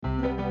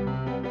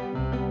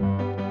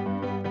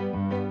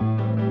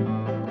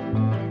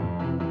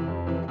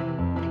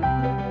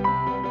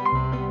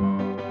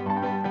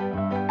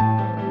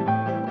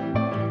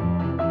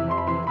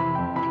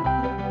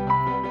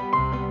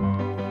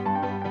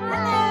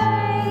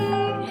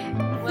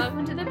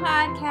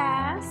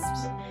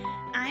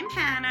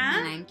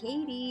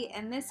Katie,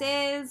 and this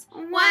is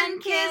One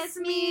Kiss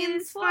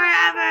Means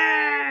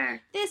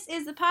Forever. This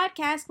is the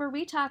podcast where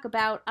we talk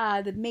about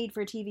the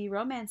made-for-TV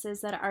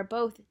romances that are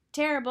both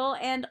terrible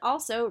and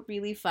also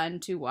really fun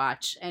to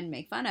watch and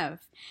make fun of.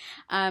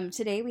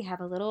 Today we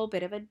have a little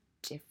bit of a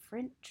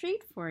different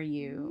treat for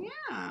you.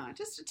 Yeah,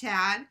 just a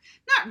tad.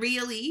 Not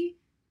really,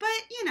 but,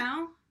 you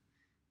know,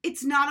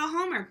 it's not a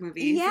Hallmark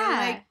movie.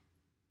 Yeah. So,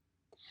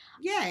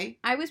 yay.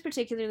 I was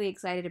particularly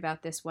excited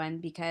about this one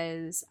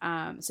because,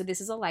 so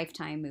this is a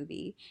Lifetime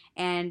movie,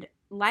 and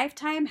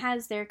Lifetime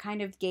has their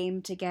kind of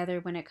game together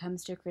when it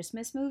comes to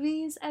Christmas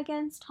movies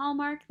against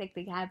Hallmark. Like,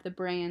 they have the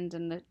brand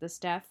and the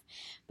stuff,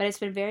 but it's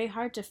been very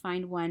hard to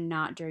find one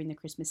not during the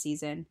Christmas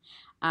season.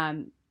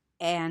 And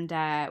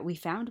we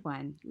found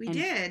one. We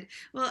did.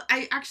 Well,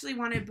 I actually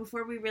wanted,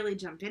 before we really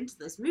jump into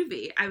this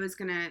movie, I was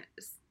going to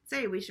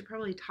say we should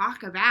probably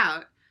talk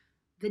about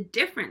the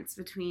difference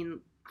between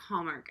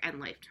Hallmark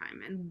and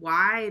Lifetime and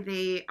why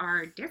they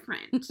are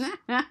different.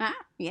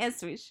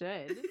 Yes, we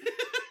should.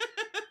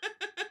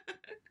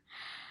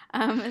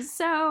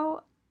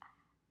 So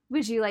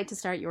would you like to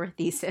start your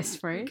thesis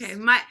first?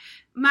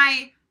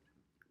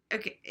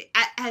 Okay,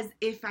 as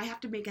if I have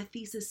to make a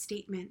thesis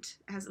statement,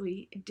 as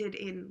we did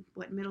in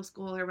middle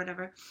school or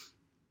whatever,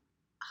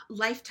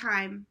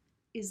 Lifetime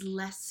is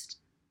less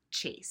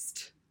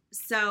chaste.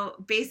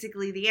 So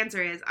basically the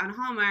answer is, on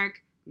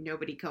Hallmark,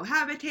 nobody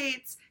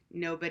cohabitates,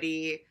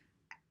 nobody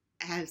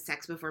has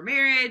sex before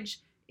marriage.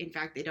 In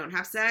fact, they don't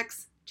have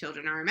sex.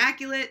 Children are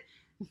immaculately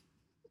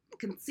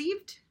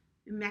conceived?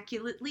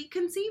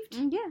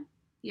 Yeah.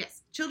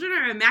 Yes, children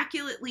are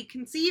immaculately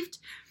conceived.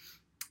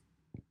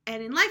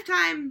 And in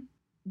Lifetime,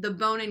 the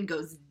boning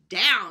goes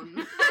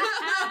down.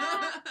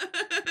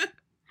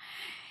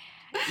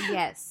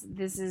 Yes,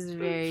 this is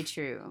very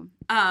true.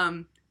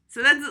 So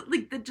that's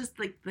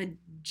the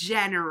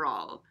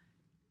general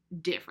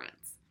difference.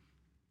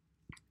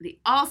 The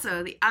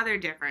other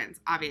difference,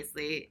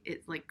 obviously,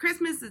 it's like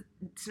Christmas,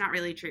 it's not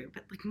really true,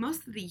 but like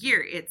most of the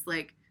year, it's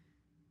like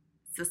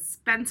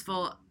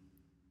suspenseful.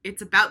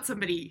 It's about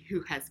somebody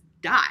who has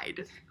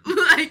died.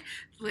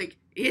 like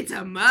it's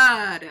a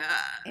murder.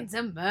 It's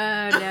a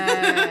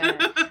murder.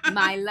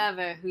 My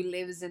lover who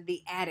lives in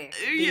the attic,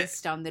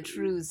 based on the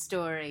true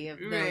story of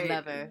the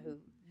lover who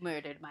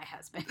murdered my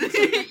husband.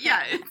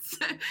 Yeah,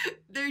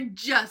 they're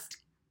just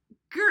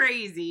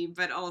crazy,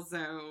 but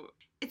also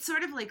it's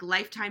sort of like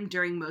Lifetime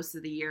during most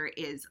of the year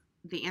is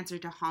the answer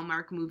to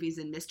Hallmark movies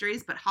and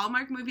mysteries, but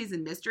Hallmark movies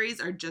and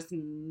mysteries are just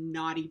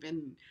not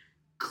even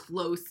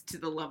close to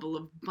the level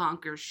of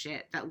bonkers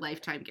shit that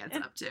Lifetime gets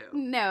up to.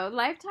 No,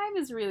 Lifetime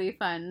is really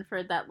fun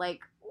for that,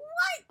 like,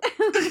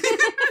 what?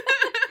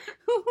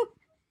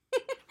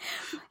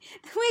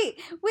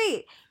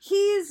 Wait,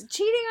 he's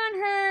cheating on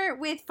her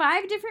with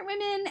 5 different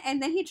women,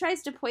 and then he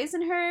tries to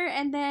poison her,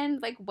 and then,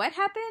 like, what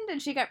happened?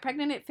 And she got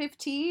pregnant at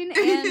 15,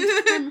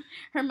 and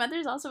her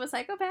mother's also a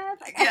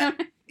psychopath?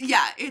 Like,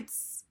 yeah,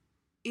 it's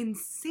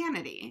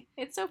insanity.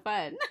 It's so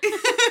fun.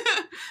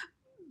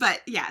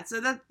 But, yeah,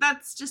 so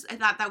that's just, I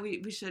thought that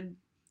we should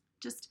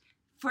just,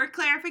 for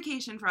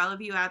clarification for all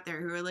of you out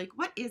there who are like,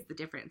 what is the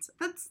difference?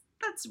 That's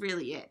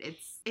really it.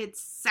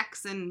 It's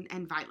sex and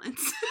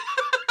violence.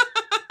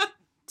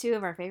 2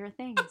 of our favorite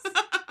things.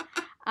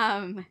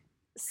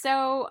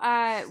 So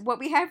what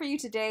we have for you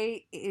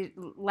today, it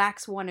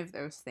lacks one of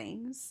those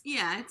things.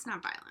 Yeah, it's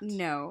not violent.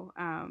 No.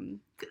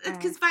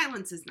 Because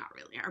violence is not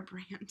really our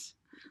brand.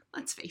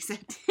 Let's face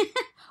it.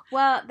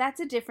 Well,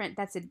 that's a different.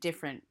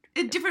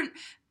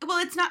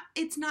 Well,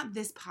 it's not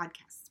this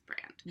podcast's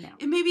brand. No.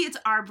 Maybe it's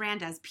our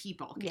brand as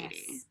people,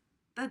 Katie.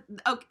 Yes.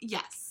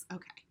 Yes.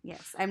 Okay.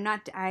 Yes. I'm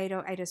not.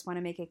 I just want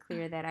to make it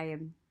clear that I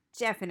am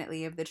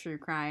definitely of the true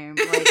crime,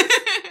 like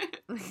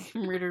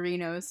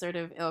murderino sort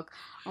of ilk.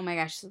 Oh my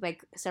gosh,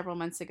 like several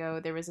months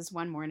ago, there was this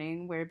one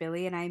morning where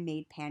Billy and I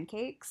made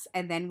pancakes,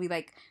 and then we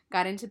like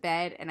got into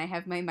bed, and I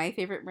have my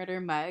favorite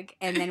murder mug,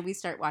 and then we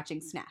start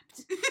watching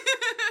Snapped.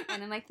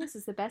 And I'm like, this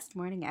is the best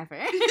morning ever.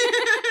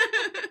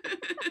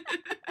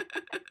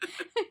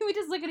 We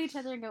just look at each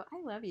other and go,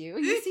 I love you.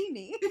 You see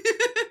me.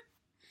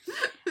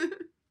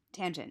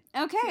 Tangent.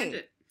 Okay.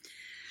 Tangent.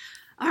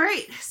 All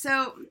right.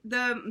 So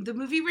the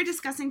movie we're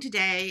discussing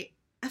today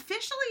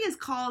officially is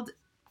called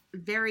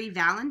Very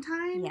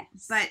Valentine.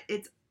 Yes. But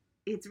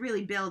it's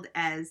really billed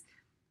as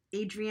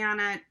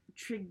Adriana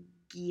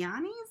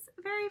Trigiani's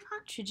Very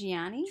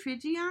Valentine.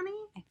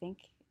 Trigiani? I think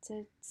it's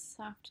a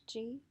soft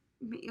G.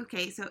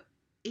 Okay, so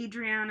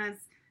Adriana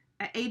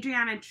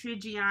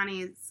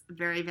Trigiani's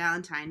Very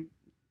Valentine,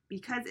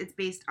 because it's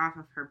based off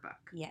of her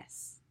book.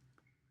 Yes.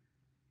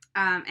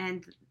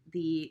 And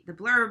the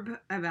blurb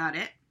about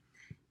it.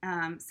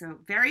 So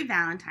Very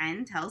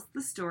Valentine tells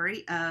the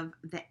story of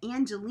the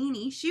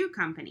Angelini Shoe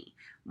Company,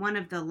 one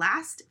of the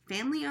last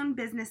family-owned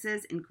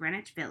businesses in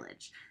Greenwich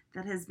Village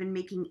that has been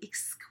making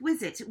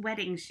exquisite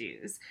wedding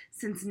shoes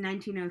since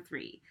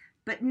 1903,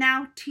 but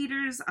now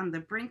teeters on the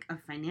brink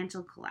of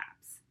financial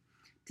collapse.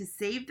 To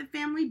save the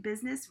family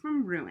business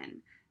from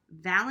ruin,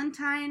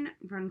 Valentine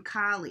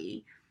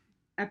Roncalli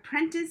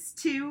apprentice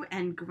to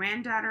and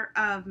granddaughter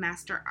of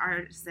master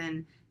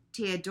artisan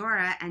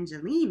Teodora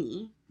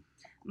Angelini,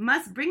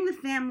 must bring the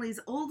family's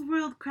old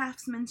world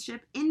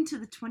craftsmanship into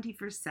the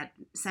 21st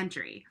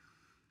century.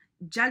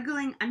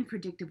 Juggling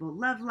unpredictable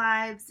love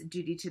lives,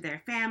 duty to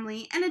their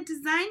family, and a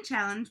design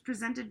challenge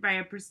presented by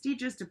a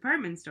prestigious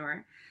department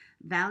store,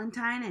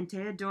 Valentine and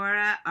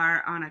Teodora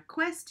are on a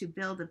quest to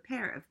build a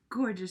pair of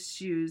gorgeous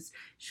shoes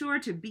sure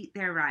to beat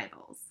their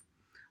rivals.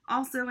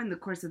 Also, in the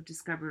course of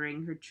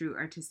discovering her true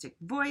artistic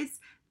voice,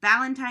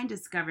 Valentine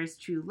discovers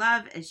true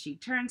love as she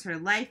turns her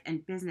life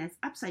and business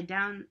upside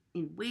down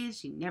in ways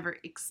she never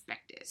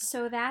expected.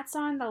 So that's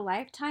on the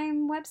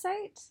Lifetime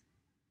website?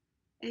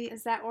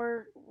 Is that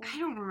or I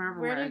don't remember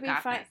where where did I we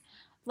got find? this.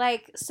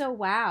 Like, so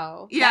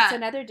wow. Yeah. That's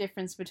another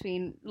difference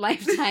between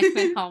Lifetime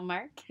and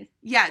Hallmark.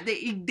 Yeah,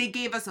 they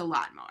gave us a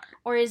lot more.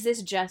 Or is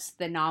this just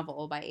the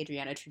novel by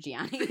Adriana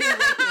Trigiani?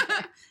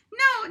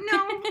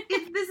 No.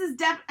 This is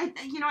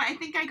I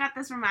think I got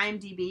this from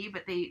IMDb,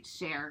 but they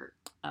share.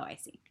 Oh, I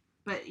see.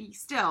 But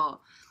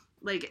still,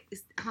 like,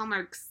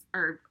 Hallmarks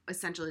are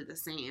essentially the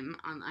same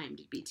on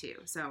IMDb too.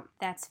 So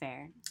that's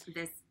fair.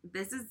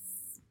 This is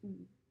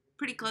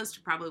pretty close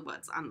to probably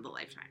what's on the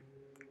Lifetime.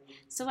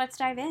 So let's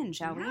dive in,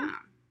 shall we?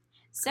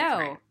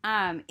 So,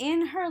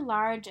 in her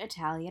large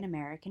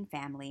Italian-American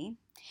family,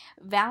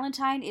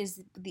 Valentine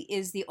is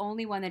the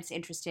only one that's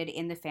interested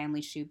in the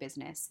family shoe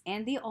business,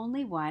 and the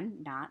only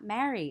one not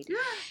married.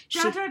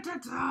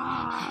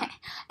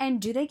 And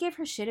do they give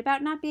her shit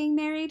about not being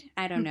married?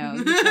 I don't know.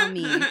 You tell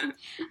me.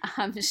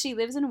 She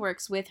lives and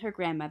works with her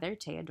grandmother,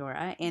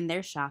 Teodora, in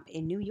their shop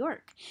in New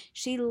York.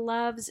 She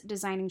loves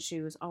designing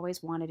shoes,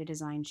 always wanted to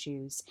design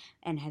shoes,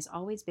 and has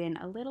always been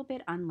a little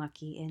bit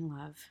unlucky in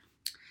love.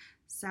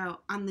 So,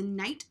 on the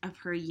night of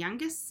her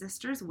youngest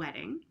sister's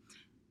wedding,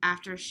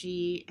 after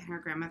she and her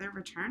grandmother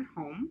return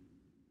home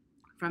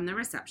from the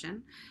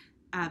reception,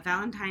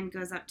 Valentine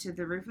goes up to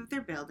the roof of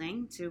their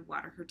building to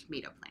water her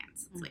tomato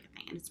plants. It's like a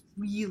thing, and it's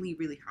really,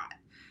 really hot.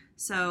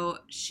 So,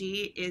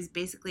 she is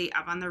basically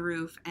up on the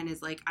roof and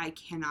is like, I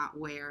cannot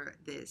wear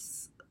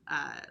this,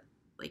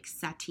 like,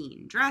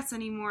 sateen dress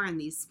anymore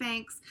and these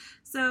Spanx.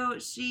 So,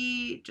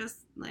 she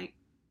just, like,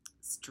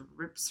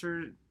 strips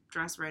her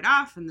dress right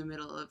off in the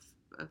middle of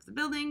the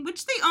building,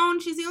 which they own.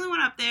 She's the only one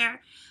up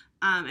there.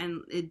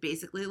 And it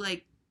basically,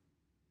 like,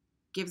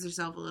 gives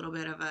herself a little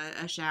bit of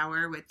a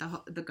shower with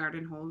the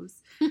garden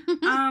hose.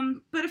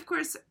 But, of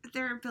course,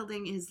 their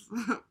building is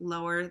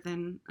lower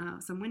than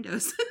some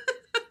windows.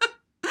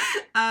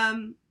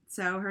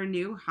 So her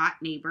new hot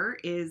neighbor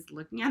is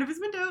looking out of his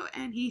window,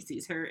 and he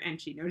sees her,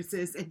 and she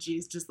notices, and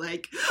she's just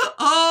like,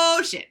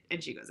 oh, shit.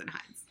 And she goes and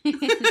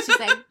hides. She's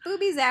like,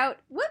 boobies out.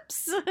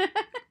 Whoops.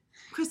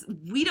 Chris,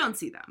 we don't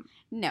see them.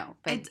 No.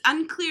 But it's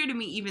unclear to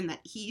me even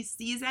that he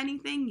sees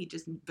anything.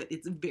 But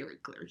it's very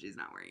clear she's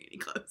not wearing any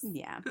clothes.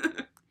 Yeah.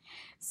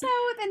 So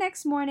the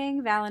next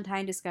morning,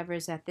 Valentine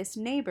discovers that this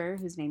neighbor,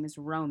 whose name is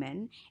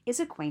Roman, is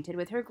acquainted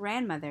with her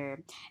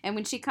grandmother. And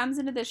when she comes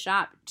into the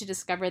shop to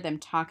discover them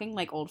talking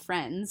like old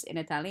friends in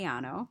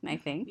Italiano, I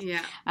think,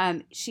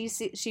 she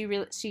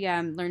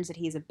learns that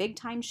he's a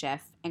big-time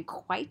chef and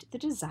quite the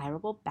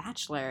desirable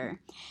bachelor.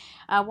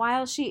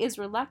 While she is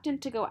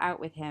reluctant to go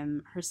out with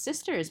him, her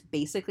sisters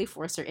basically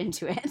force her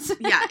into it.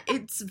 Yeah,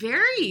 it's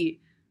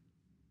very...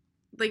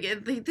 Like,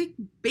 they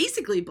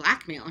basically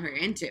blackmail her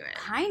into it.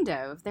 Kind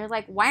of. They're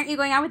like, why aren't you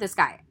going out with this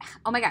guy?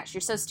 Oh my gosh,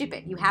 you're so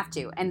stupid. You have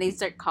to. And they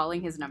start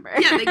calling his number.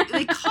 Yeah,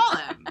 they call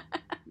him.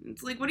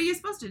 It's like, what are you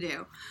supposed to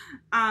do?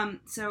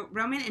 So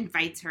Roman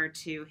invites her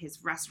to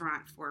his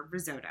restaurant for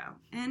risotto.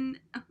 And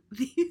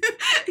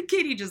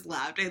Katie just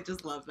laughed. I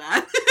just love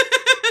that.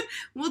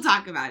 We'll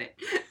talk about it.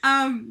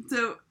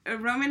 So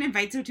Roman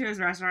invites her to his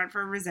restaurant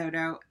for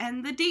risotto.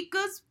 And the date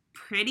goes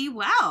pretty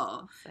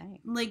well. Same.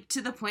 Like,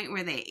 to the point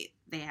where they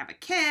have a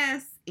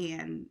kiss,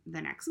 and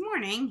the next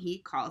morning he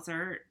calls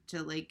her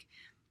to, like,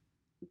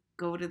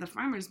 go to the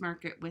farmer's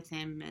market with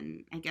him,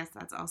 and I guess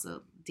that's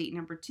also date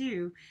number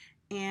 2.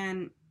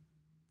 And,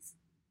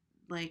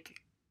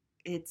 like,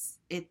 it's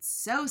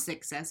so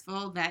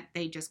successful that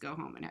they just go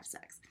home and have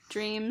sex.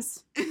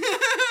 Dreams.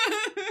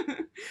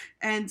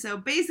 And so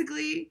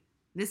basically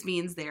this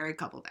means they're a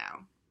couple now,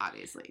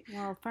 obviously.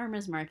 Well,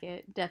 farmer's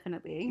market,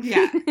 definitely.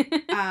 Yeah.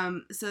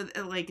 So,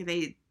 like,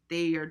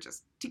 they are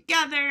just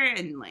together,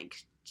 and, like,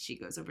 she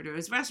goes over to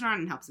his restaurant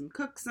and helps him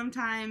cook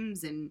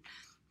sometimes, and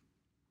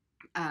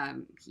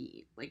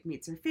he, like,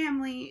 meets her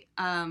family.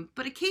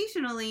 But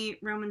occasionally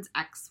Roman's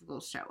ex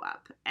will show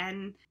up,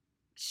 and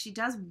she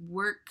does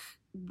work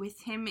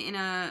with him in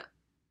a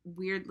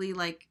weirdly,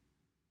 like,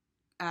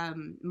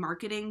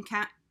 marketing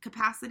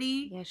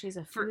capacity. Yeah, she's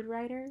a food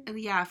writer.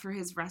 Yeah, for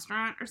his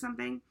restaurant or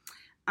something.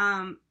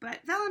 But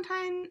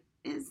Valentine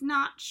is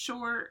not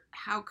sure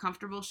how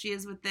comfortable she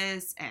is with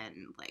this,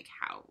 and, like,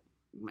 how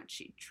much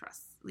she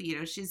trusts. You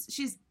know,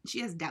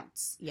 she has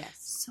doubts.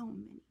 Yes.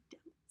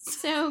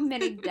 So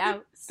many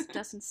doubts.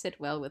 Doesn't sit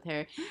well with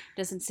her.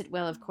 Doesn't sit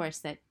well, of course,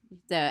 that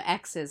the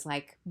ex is,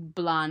 like,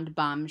 blonde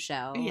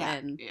bombshell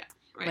and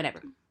right.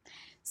 whatever.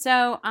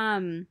 So,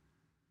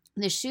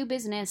 The shoe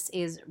business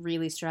is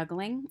really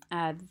struggling.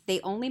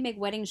 They only make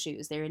wedding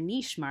shoes. They're a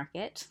niche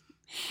market.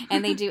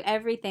 And they do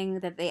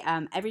everything that they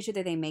every shoe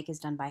that they make is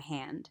done by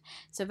hand.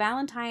 So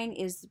Valentine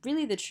is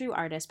really the true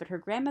artist, but her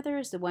grandmother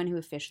is the one who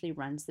officially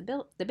runs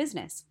the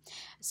business.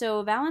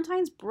 So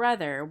Valentine's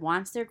brother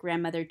wants their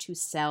grandmother to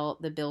sell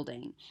the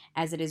building,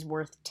 as it is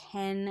worth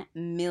 $10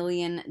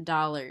 million.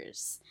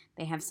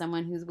 They have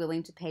someone who's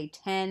willing to pay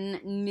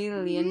 $10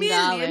 million.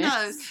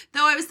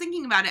 Though I was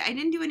thinking about it, I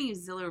didn't do any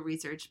Zillow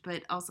research,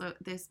 but also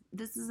this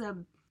is a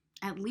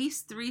at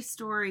least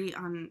 3-story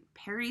on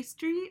Perry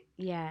Street.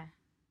 Yeah.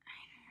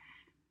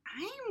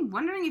 I'm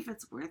wondering if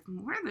it's worth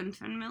more than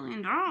 $10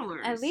 million.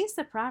 At least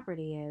the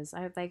property is.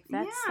 I like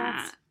that's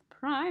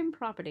prime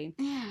property.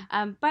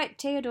 Yeah. But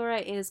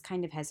Theodora is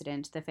kind of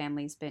hesitant. The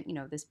family's been,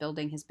 this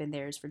building has been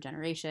theirs for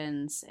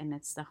generations, and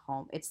it's the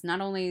home. It's not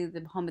only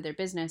the home of their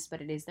business,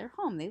 but it is their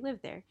home. They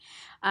live there.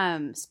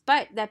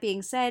 But that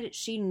being said,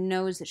 she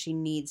knows that she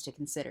needs to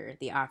consider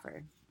the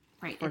offer.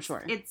 Right. For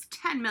sure. It's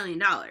 $10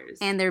 million.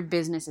 And their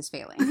business is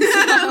failing.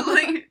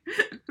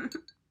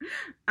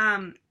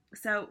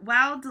 So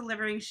while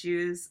delivering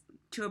shoes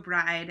to a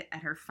bride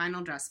at her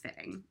final dress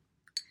fitting,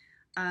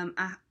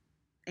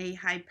 a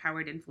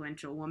high-powered,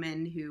 influential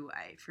woman who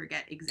I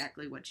forget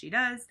exactly what she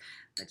does,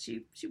 but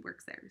she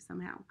works there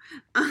somehow.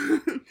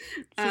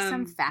 She's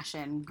some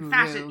fashion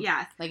guru.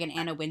 Yeah. Like an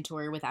Anna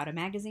Wintour without a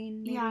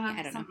magazine, maybe? Yeah,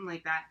 I don't something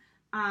like that.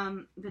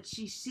 But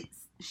she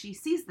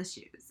sees the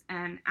shoes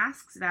and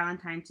asks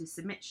Valentine to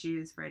submit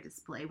shoes for a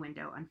display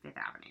window on Fifth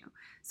Avenue.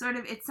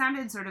 It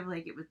sounded sort of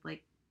like it was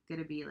like going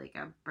to be like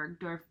a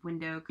Bergdorf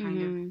window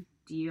kind of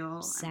deal.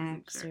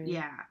 Saks or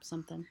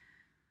something.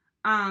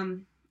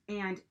 And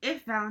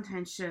if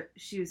Valentine's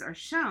shoes are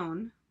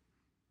shown,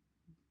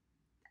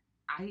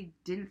 I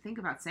didn't think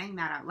about saying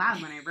that out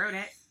loud when I wrote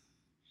it.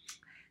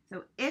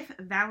 So if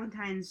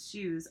Valentine's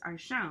shoes are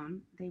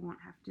shown, they won't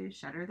have to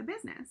shutter the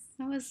business.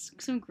 That was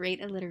some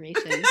great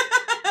alliteration.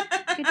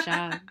 Good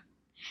job.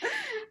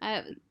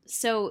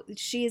 So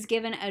she is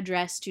given a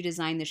dress to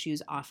design the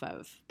shoes off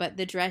of, but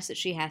the dress that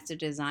she has to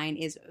design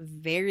is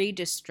very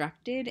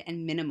destructed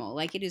and minimal.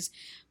 Like, it is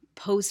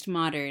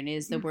postmodern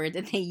is the word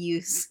that they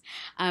use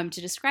to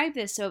describe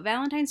this. So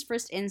Valentine's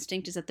first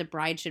instinct is that the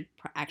bride should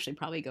actually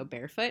probably go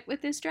barefoot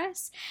with this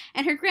dress.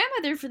 And her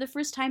grandmother, for the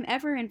first time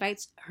ever,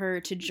 invites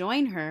her to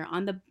join her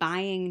on the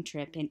buying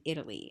trip in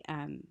Italy.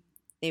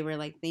 They were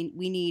like,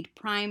 we need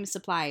prime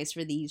supplies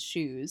for these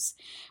shoes,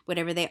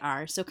 whatever they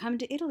are, so come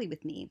to Italy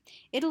with me.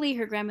 Italy,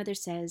 her grandmother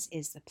says,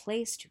 is the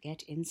place to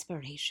get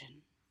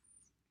inspiration.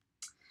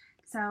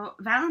 So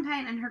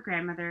Valentine and her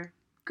grandmother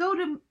go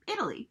to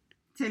Italy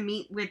to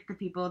meet with the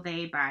people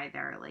they buy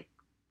their, like,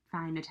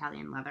 fine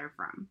Italian leather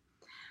from.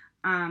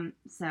 And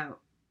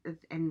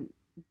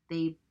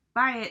they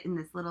buy it in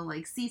this little,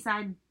 like,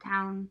 seaside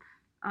town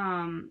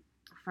from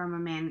a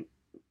man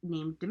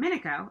named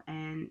Domenico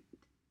and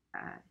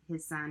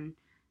his son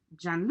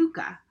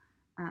Gianluca.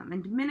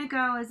 And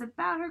Domenico is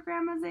about her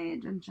grandma's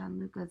age, and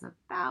Gianluca is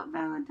about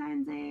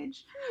Valentine's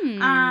age.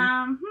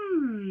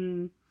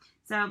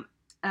 So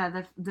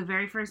the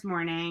very first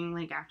morning,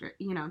 like, after,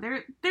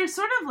 they're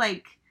sort of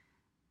like,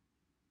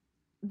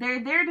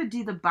 they're there to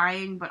do the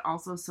buying, but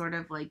also sort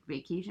of like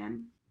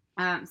vacation.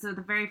 So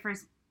the very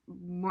first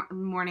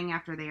morning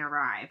after they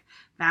arrive,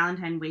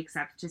 Valentine wakes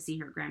up to see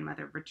her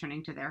grandmother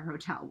returning to their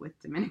hotel with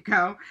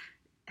Domenico,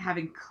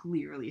 having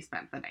clearly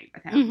spent the night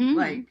with him. Mm-hmm.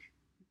 Like,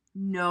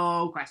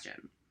 no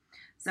question.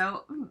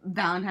 So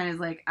Valentine is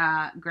like,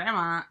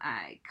 Grandma,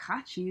 I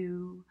caught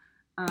you.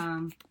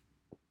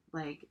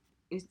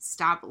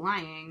 Stop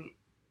lying.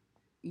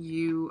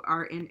 You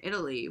are in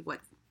Italy. What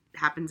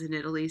happens in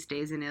Italy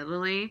stays in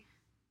Italy.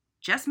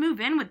 Just move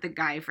in with the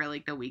guy for,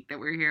 like, the week that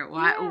we're here.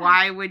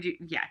 Why would you?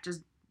 Yeah,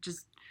 just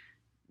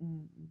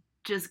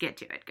get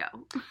to it. Go.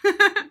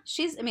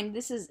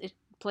 This is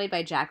played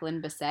by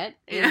Jacqueline Bisset.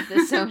 Yeah.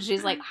 So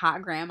she's like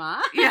hot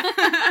grandma. Yeah.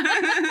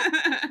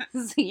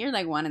 So you're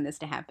like wanting this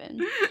to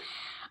happen.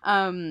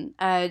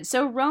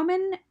 So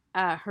Roman,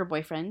 her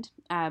boyfriend,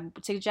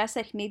 suggests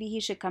that maybe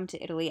he should come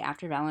to Italy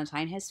after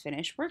Valentine has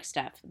finished work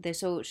stuff.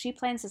 So she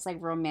plans this,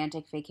 like,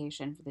 romantic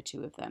vacation for the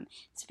two of them.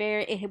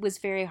 It was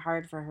very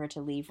hard for her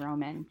to leave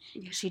Roman.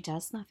 She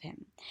does love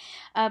him.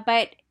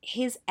 But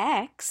his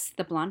ex,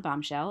 the blonde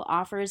bombshell,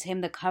 offers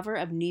him the cover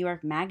of New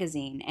York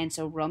Magazine, and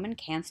so Roman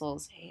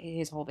cancels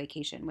his whole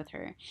vacation with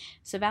her.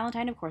 So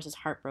Valentine, of course, is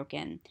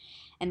heartbroken.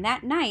 And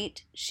that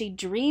night, she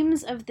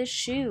dreams of the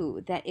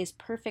shoe that is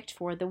perfect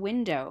for the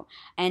window,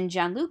 and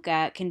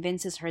Gianluca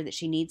convinces her that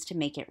she needs to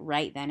make it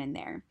right then and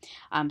there.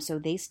 So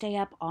they stay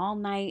up all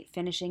night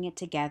finishing it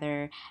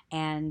together,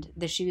 and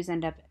the shoes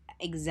end up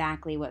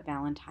exactly what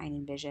Valentine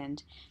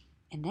envisioned.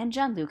 And then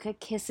Gianluca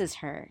kisses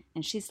her,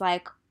 and she's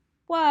like,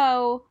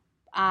 whoa,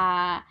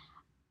 I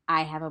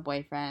have a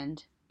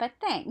boyfriend, but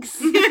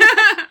thanks.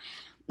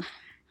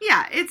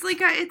 Yeah,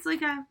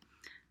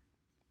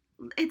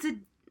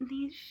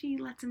 she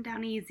lets him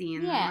down easy,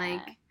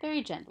 and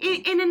very gently.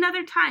 In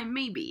another time,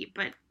 maybe,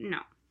 but no.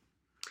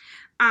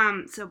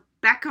 So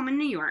back home in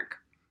New York,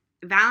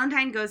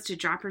 Valentine goes to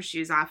drop her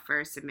shoes off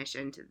for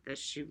submission to the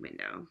shoe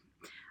window.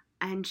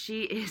 And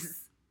she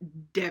is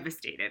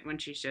devastated when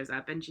she shows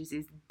up and she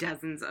sees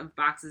dozens of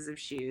boxes of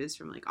shoes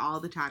from like all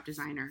the top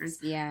designers.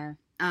 Yeah.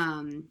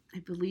 I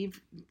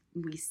believe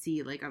we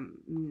see like a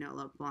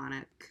Nola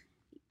Blahnik.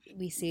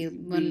 We see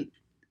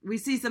we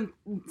see some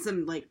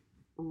like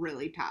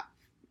really top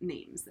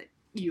names that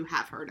you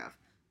have heard of.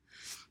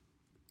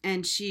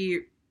 And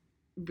she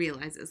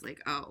realizes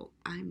like, oh,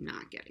 I'm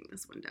not getting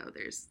this window.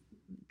 There's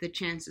the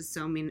chance is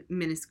so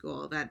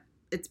minuscule that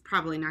it's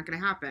probably not going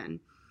to happen.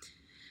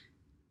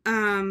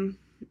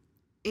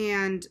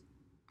 And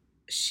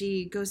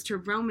she goes to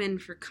Roman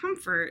for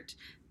comfort,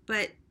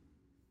 but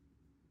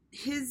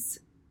his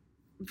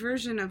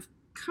version of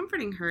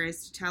comforting her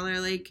is to tell her,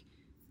 like,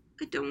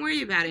 don't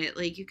worry about it.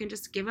 Like, you can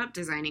just give up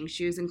designing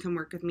shoes and come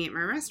work with me at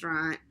my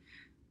restaurant.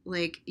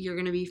 Like, you're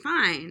going to be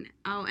fine.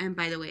 Oh, and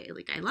by the way,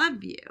 like, I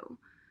love you.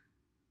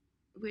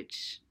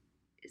 Which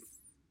is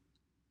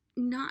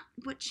not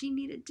what she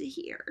needed to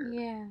hear.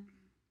 Yeah.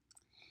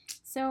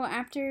 So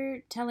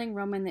after telling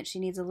Roman that she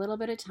needs a little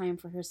bit of time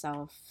for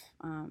herself,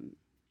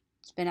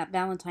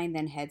 Valentine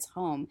then heads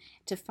home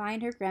to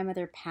find her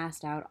grandmother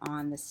passed out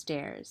on the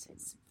stairs.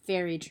 It's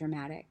very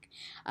dramatic.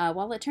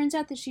 While it turns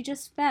out that she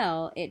just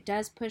fell, it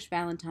does push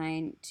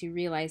Valentine to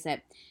realize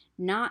that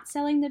not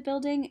selling the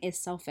building is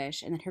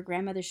selfish and that her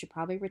grandmother should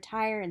probably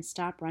retire and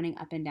stop running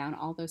up and down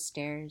all those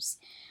stairs.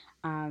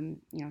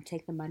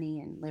 Take the money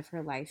and live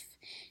her life.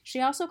 She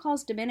also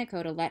calls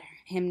Domenico to let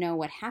him know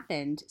what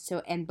happened.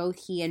 And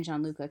both he and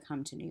Gianluca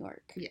come to New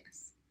York.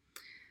 Yes.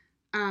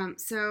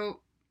 So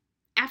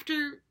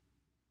after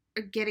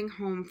getting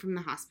home from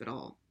the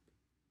hospital,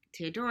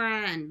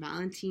 Teodora and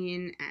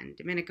Valentine and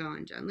Domenico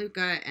and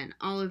Gianluca and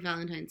all of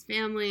Valentine's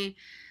family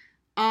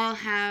all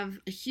have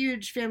a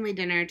huge family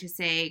dinner to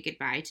say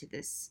goodbye to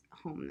this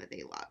home that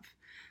they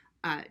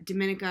love.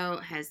 Domenico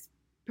has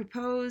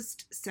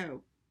proposed,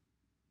 so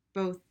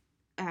both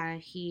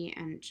he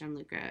and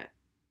Gianluca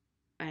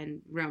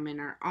and Roman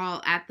are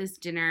all at this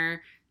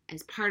dinner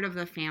as part of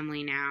the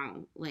family now.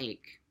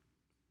 Like,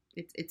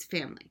 it's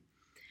family.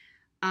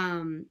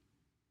 And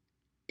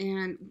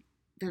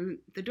then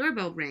the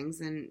doorbell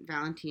rings and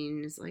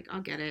Valentine is like, I'll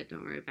get it.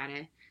 Don't worry about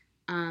it.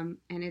 And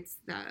it's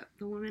the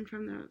woman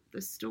from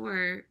the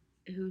store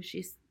who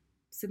she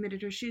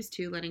submitted her shoes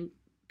to, letting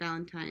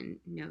Valentine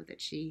know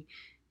that she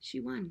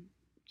won.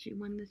 She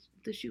won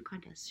the shoe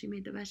contest. She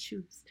made the best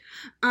shoes.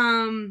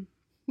 And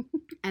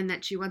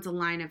that she wants a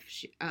line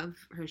of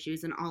her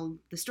shoes in all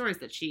the stores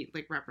that she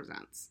like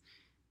represents.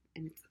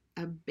 And it's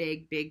a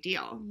big, big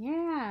deal.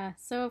 Yeah.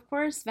 So, of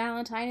course,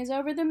 Valentine is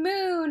over the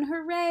moon.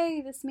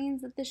 Hooray! This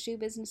means that the shoe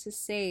business is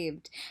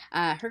saved.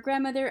 Her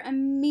grandmother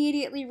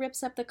immediately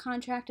rips up the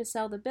contract to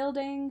sell the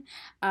building.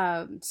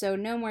 So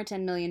no more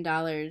 $10 million.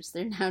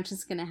 They're now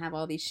just going to have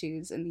all these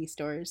shoes in these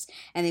stores,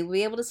 and they will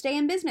be able to stay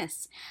in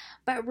business.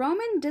 But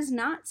Roman does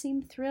not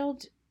seem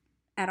thrilled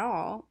at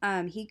all.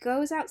 He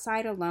goes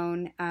outside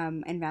alone,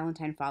 and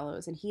Valentine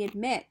follows, and he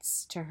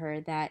admits to her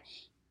that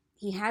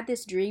he had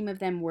this dream of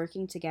them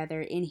working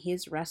together in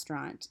his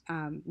restaurant,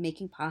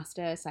 making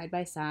pasta side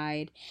by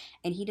side,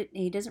 and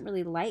he doesn't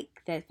really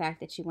like the fact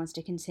that she wants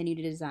to continue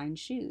to design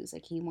shoes.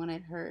 Like, he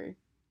wanted her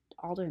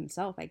all to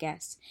himself, I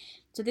guess.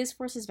 So this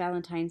forces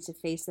Valentine to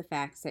face the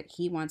facts that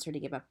he wants her to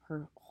give up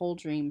her whole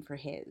dream for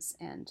his,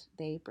 and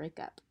they break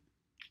up.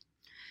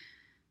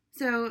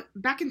 So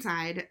back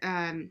inside,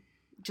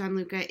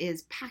 Gianluca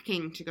is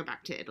packing to go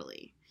back to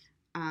Italy.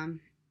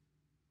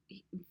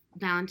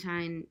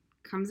 Valentine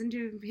comes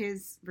into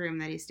his room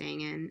that he's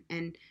staying in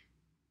and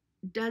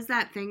does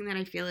that thing that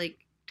I feel like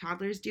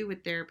toddlers do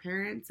with their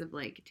parents of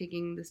like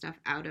taking the stuff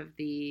out of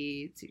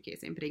the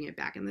suitcase and putting it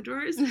back in the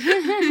drawers.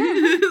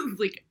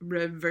 Like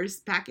reverse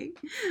packing.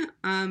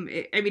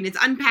 It's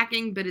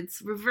unpacking, but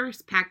it's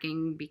reverse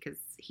packing because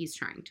he's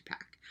trying to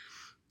pack.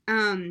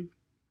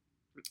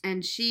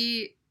 And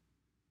she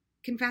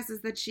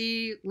confesses that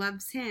she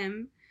loves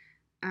him,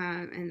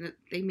 and that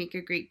they make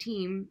a great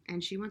team,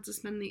 and she wants to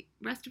spend the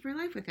rest of her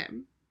life with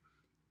him.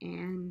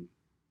 And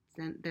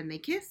then they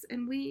kiss,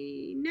 and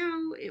we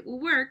know it will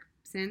work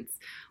since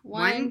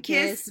one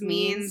kiss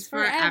means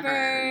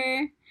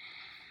forever.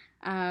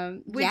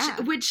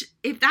 Which,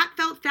 if that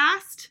felt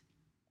fast,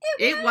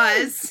 it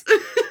was.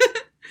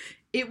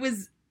 It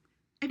was,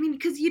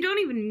 because you don't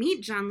even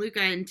meet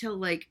Gianluca until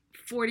like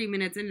 40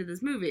 minutes into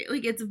this movie.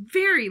 Like, it's a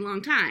very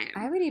long time.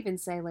 I would even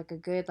say like a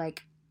good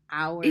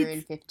hour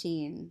and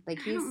 15. Like,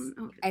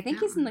 I think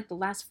he's in like the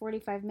last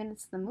 45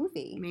 minutes of the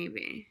movie.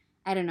 Maybe.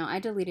 I don't know. I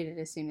deleted it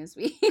as soon as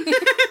we...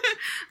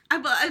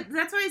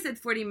 That's why I said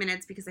 40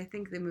 minutes, because I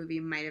think the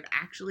movie might have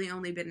actually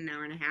only been an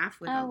hour and a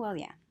half. Well,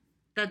 yeah.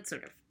 That's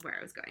sort of where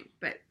I was going.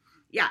 But,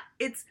 yeah,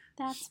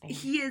 that's fair.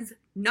 He is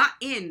not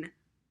in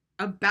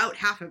about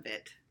half of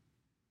it,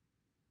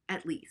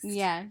 at least.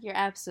 Yeah, you're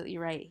absolutely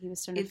right. He was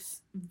sort of...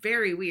 It's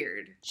very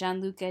weird.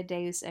 Gianluca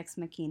Deus Ex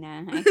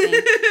Machina, I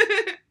think.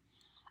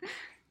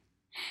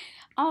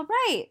 All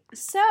right.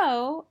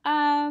 So,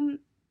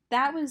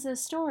 that was the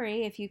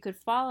story, if you could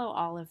follow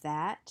all of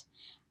that.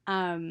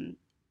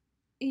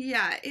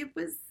 Yeah, it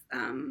was,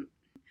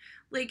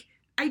 like,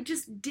 I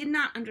just did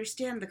not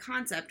understand the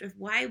concept of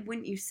why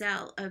wouldn't you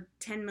sell a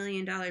 $10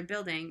 million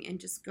building and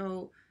just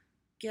go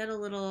get a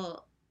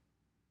little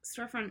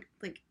storefront.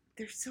 Like,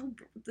 they're so,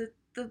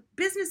 the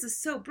business is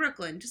so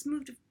Brooklyn. Just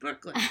move to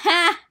Brooklyn.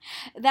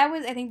 That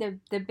was, I think,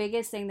 the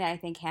biggest thing that I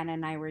think Hannah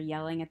and I were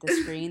yelling at the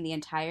screen the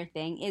entire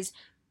thing is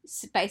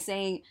by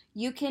saying,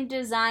 you can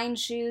design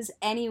shoes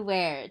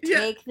anywhere.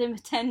 Take them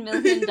 $10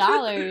 million.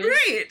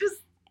 Right.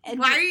 Just,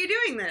 why are you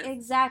doing this?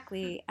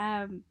 Exactly.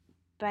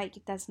 But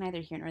that's neither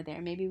here nor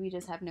there. Maybe we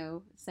just have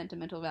no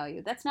sentimental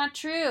value. That's not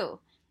true.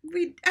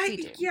 We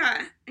do.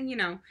 Yeah, you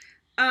know.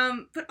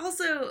 But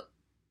also,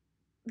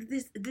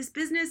 this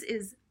business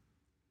is,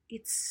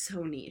 it's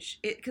so niche.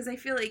 Because I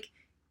feel like,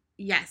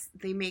 yes,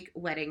 they make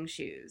wedding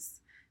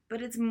shoes,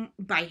 but it's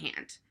by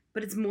hand.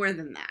 But it's more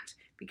than that.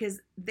 Because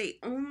they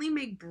only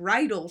make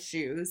bridal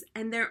shoes,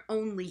 and they're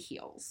only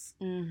heels.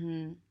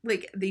 Mm-hmm.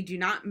 Like, they do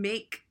not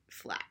make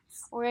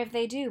flats. Or if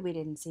they do, we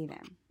didn't see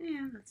them.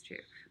 Yeah, that's true.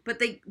 But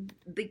they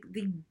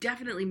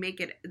definitely make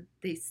it.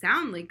 They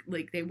sound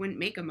like they wouldn't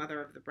make a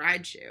mother of the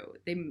bride shoe.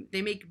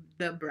 They make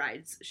the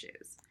bride's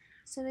shoes.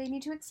 So they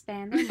need to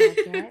expand their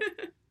market.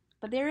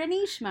 But they're a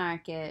niche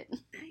market.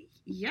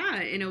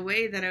 Yeah, in a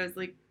way that I was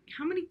like,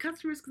 how many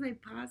customers could they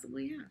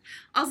possibly have?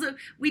 Also,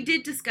 we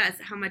did discuss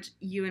how much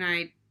you and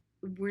I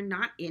were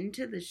not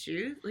into the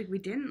shoes. Like, we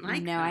didn't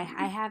like them.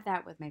 I have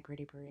that with my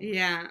Pretty Parade.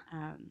 Yeah.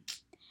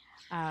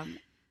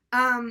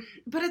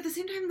 But at the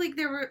same time, like,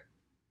 there were,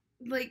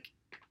 like,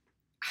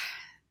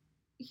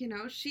 you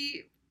know,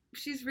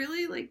 she's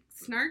really, like,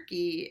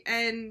 snarky,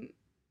 and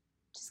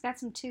she's got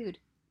some tood.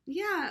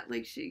 Yeah,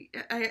 like,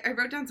 I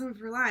wrote down some of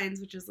her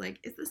lines, which is like,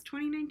 is this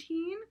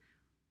 2019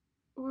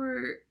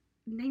 or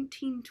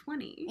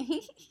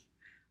 1920?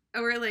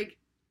 Or, like,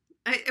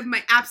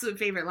 my absolute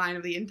favorite line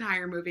of the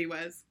entire movie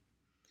was,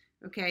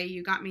 okay,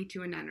 you got me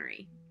to a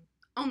nunnery.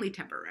 Only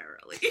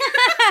temporarily.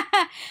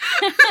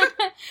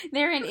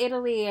 They're in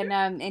Italy,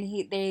 and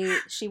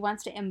she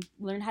wants to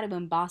learn how to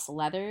emboss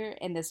leather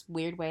in this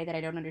weird way that I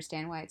don't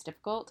understand why it's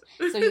difficult.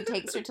 So he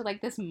takes her to,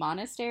 like, this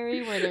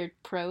monastery where they're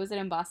pros at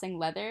embossing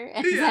leather,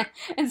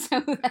 and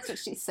so that's what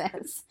she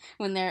says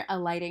when they're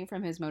alighting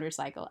from his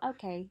motorcycle.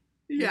 Okay,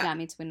 you got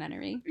me to a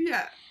nunnery.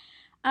 Yeah.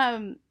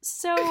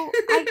 So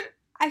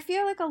I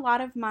feel like a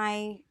lot of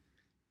my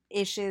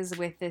issues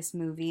with this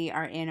movie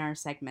are in our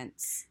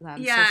segments.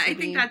 I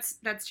think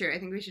that's true. I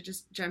think we should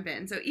just jump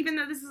in. So even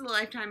though this is a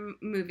Lifetime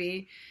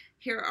movie,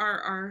 here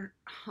are our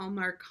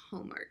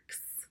hallmarks.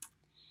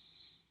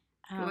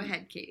 Go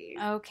ahead, Katie.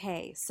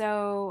 Okay,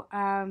 so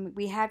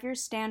we have your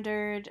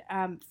standard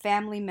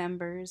family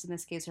members, in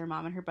this case her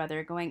mom and her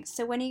brother, going,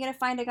 so when are you going to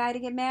find a guy to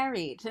get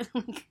married?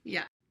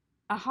 Yeah.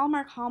 A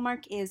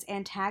hallmark is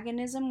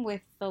antagonism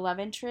with the love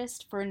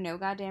interest for no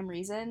goddamn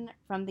reason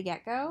from the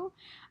get-go.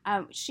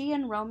 She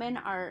and Roman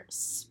are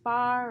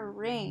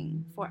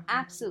sparring for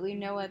absolutely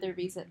no other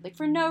reason. Like,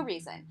 for no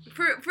reason.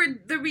 For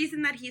the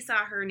reason that he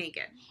saw her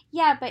naked.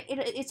 Yeah, but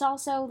it's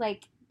also,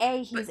 like,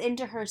 he's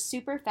into her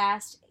super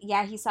fast.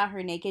 Yeah, he saw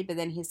her naked, but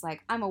then he's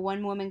like, I'm a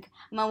one-woman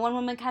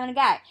kind of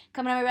guy.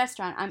 Come to my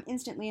restaurant. I'm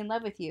instantly in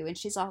love with you. And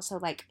she's also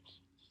like,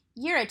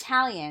 you're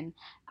Italian.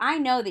 I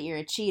know that you're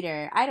a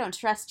cheater. I don't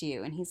trust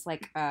you. And he's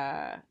like,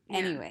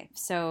 anyway.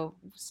 So,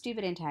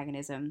 stupid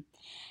antagonism.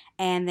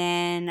 And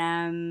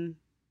then,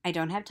 I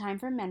don't have time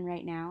for men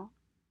right now,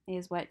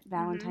 is what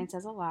Valentine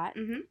says a lot.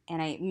 Mm-hmm.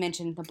 And I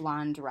mentioned the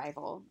blonde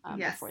rival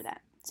before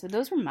that. So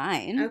those were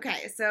mine.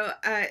 Okay, so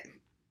I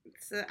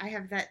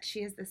have that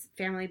she has this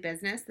family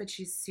business that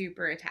she's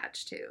super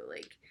attached to.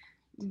 Like,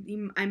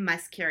 I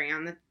must carry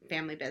on the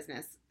family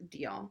business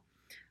deal.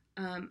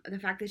 The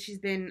fact that she's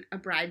been a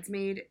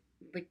bridesmaid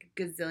like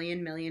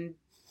gazillion, million,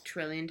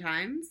 trillion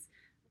times,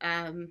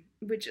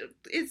 which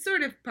is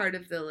sort of part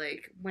of the,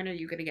 like, when are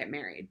you going to get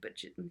married?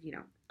 But, you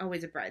know,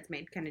 always a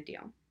bridesmaid kind of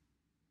deal.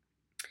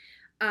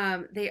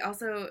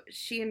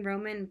 She and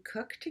Roman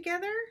cook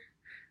together.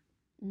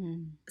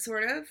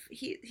 Sort of.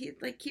 He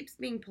like keeps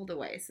being pulled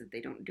away, so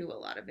they don't do a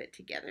lot of it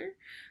together.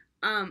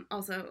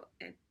 Also,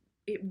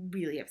 it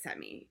really upset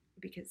me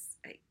because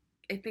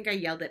I think I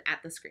yelled it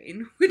at the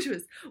screen, which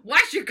was,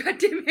 wash your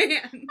goddamn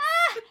hands.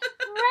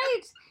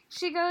 Right.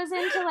 She goes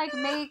in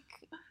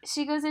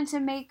to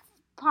make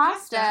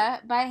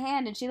pasta by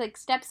hand, and she, like,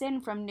 steps in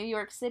from New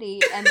York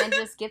City and then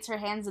just gets her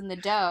hands in the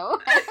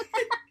dough. I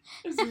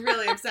was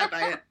really upset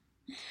by it.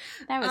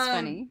 That was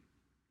funny.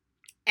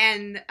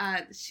 And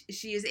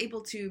she is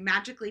able to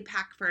magically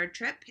pack for a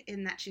trip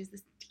in that she has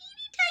this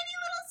teeny tiny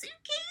little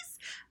suitcase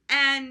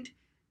and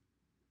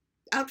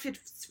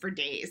outfits for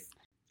days.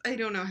 I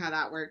don't know how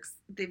that works.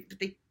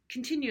 They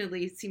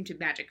continually seem to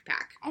magic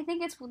pack. I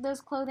think it's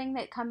those clothing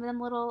that come in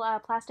little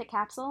plastic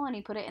capsule, and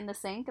you put it in the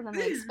sink, and then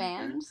they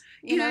expand.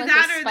 Either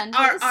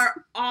that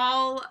are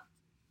all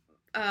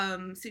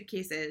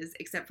suitcases,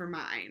 except for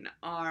mine,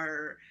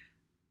 are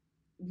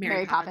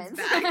Mary Poppins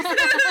bags.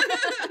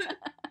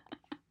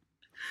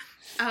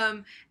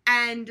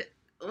 And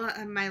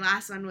my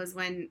last one was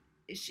when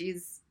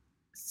she's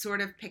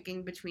sort of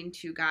picking between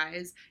two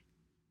guys.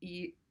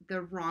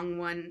 the wrong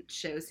one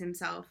shows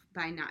himself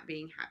by not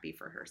being happy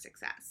for her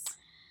success.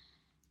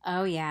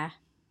 Oh yeah,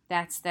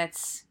 that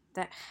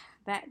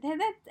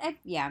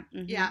yeah.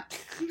 Mm-hmm. Yeah.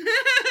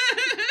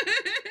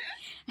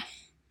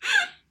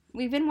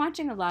 We've been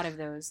watching a lot of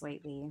those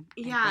lately.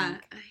 Yeah,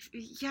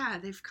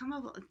 they've come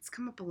up. It's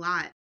come up a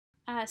lot.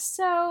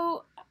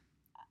 So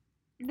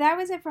that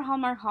was it for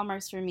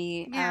Hallmarks for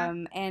me. Yeah.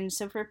 And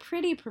so for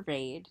Pretty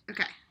Parade,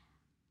 Okay.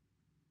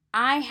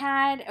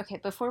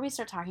 before we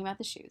start talking about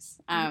the shoes,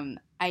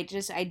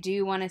 I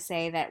do want to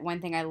say that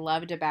one thing I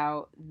loved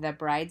about the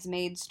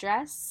bridesmaid's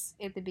dress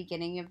at the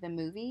beginning of the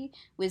movie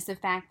was the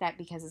fact that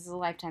because this is a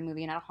Lifetime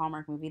movie, not a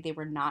Hallmark movie, they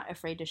were not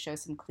afraid to show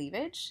some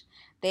cleavage.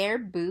 Their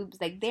boobs,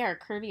 they are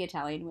curvy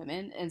Italian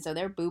women, and so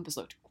their boobs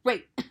looked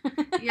great.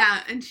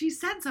 Yeah, and she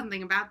said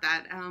something about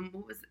that.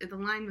 The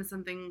line was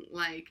something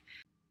like,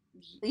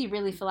 you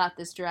really fill out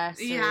this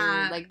dress,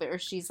 or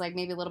she's like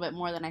maybe a little bit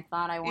more than I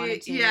thought I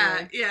wanted to.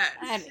 Yeah.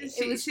 It was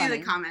funny. She had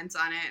the comments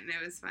on it, and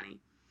it was funny.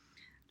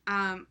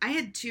 I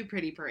had 2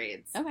 Pretty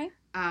Parades. Okay.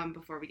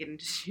 Before we get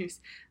into shoes,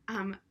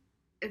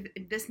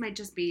 this might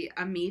just be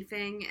a me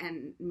thing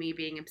and me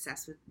being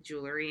obsessed with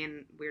jewelry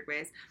in weird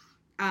ways.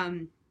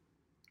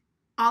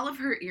 All of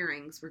her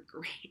earrings were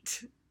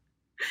great.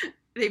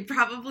 They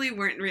probably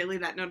weren't really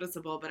that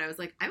noticeable, but I was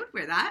like, I would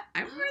wear that.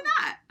 I would wear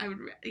that. I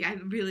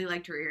really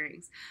liked her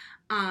earrings.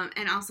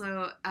 And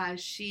also,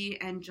 she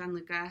and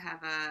Gianluca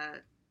have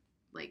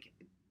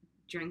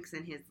drinks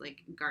in his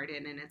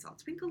garden, and it's all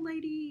twinkle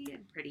lighty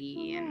and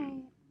pretty,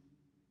 and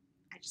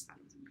I just thought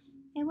it was pretty.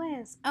 It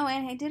was. Oh,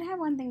 and I did have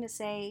one thing to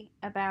say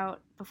about,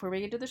 before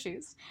we get to the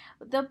shoes,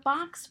 the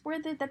box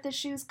that the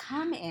shoes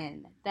come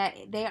in,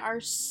 that they are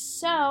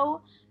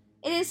so...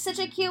 It is such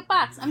a cute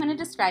box. I'm going to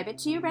describe it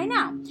to you right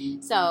now.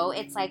 So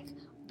it's like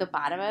the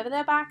bottom of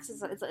the box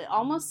it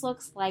almost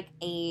looks like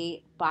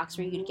a box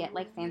where you'd get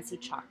fancy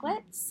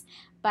chocolates,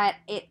 but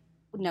it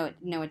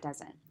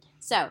doesn't.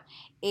 So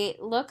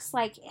it looks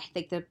like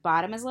the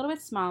bottom is a little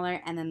bit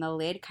smaller, and then the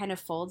lid kind of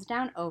folds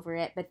down over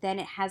it, but then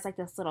it has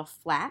this little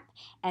flap,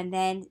 and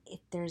then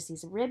there's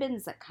these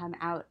ribbons that come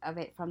out of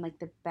it from the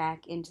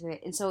back into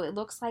it, and so it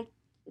looks like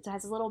it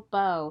has a little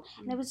bow,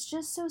 and it was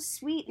just so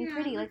sweet and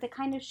pretty, like the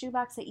kind of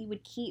shoebox that you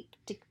would keep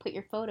to put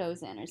your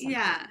photos in or something.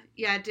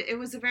 Yeah, it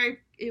was a very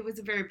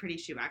pretty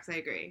shoebox. I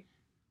agree.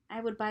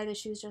 I would buy the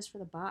shoes just for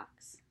the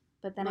box,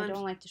 but then I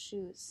don't like the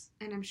shoes,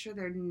 and I'm sure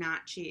they're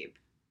not cheap.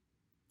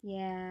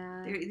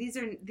 Yeah,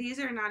 these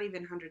are not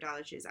even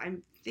 $100 shoes.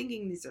 I'm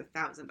thinking these are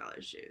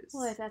 $1,000 shoes.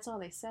 Well, if that's all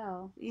they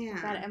sell,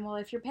 yeah. And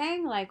if you're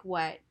paying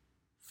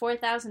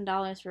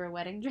 $4,000 for a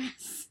wedding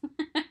dress,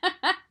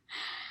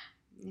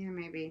 yeah,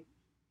 maybe.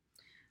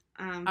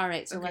 All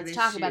right, so let's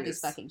talk about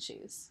these fucking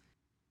shoes.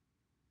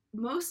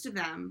 Most of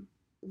them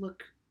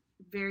look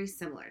very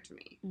similar to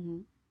me.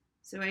 Mm-hmm.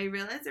 So I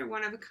realize they're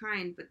one of a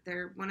kind, but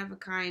they're one of a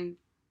kind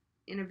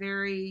in a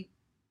very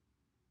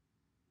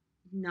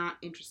not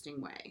interesting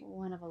way.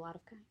 One of a lot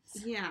of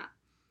kinds. Yeah.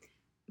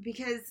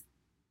 Because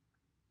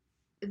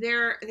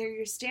they're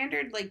your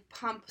standard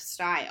pump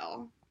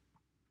style,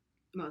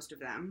 most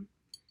of them.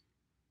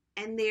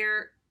 And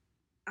they're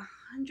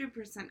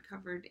 100%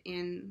 covered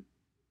in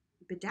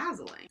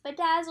bedazzling.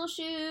 Bedazzle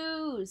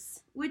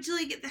shoes. Which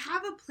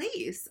have a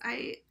place.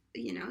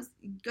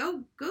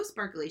 Go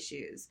sparkly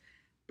shoes.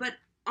 But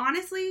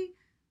honestly,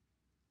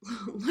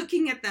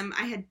 looking at them,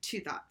 I had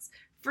 2 thoughts.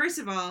 First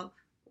of all,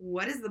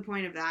 what is the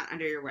point of that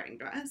under your wedding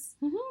dress?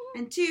 Mm-hmm.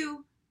 And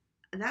 2,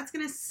 that's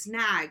going to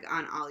snag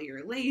on all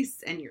your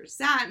lace and your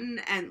satin,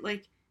 and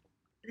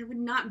it would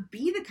not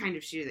be the kind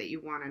of shoe that you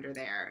want under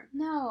there.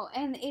 No,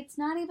 and it's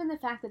not even the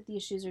fact that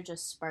these shoes are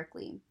just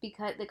sparkly,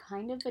 because the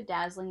kind of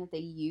bedazzling that they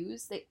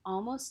use, they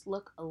almost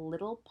look a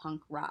little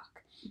punk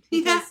rock.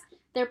 Because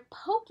they're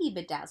pokey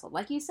bedazzled.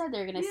 Like you said,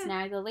 they're going to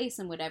snag the lace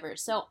and whatever.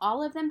 So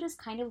all of them just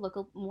kind of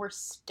look more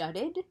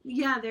studded.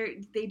 Yeah,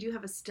 they do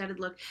have a studded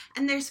look.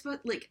 And they're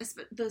supposed,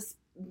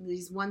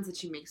 these ones that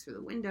she makes for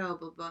the window,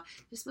 blah, blah.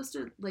 They're supposed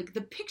to,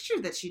 the picture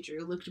that she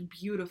drew looked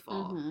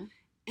beautiful. Mm-hmm.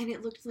 And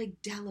it looked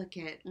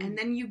delicate. Mm. And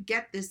then you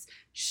get this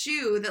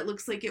shoe that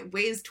looks like it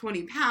weighs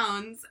 20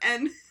 pounds.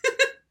 And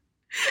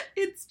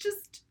it's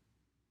just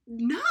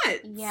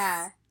nuts.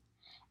 Yeah.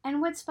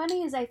 And what's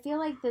funny is I feel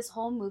like this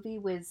whole movie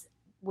was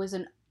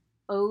an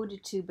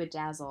ode to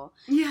bedazzle.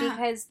 Yeah.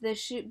 Because the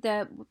shoe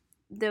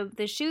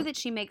that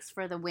she makes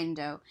for the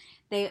window,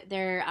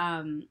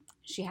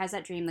 she has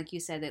that dream, like you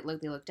said, they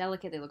look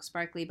delicate, they look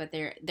sparkly, but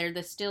they're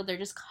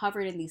just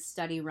covered in these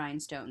studded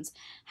rhinestones.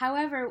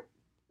 However,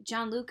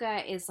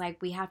 Gianluca is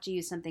we have to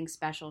use something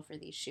special for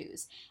these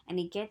shoes, and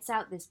he gets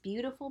out this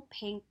beautiful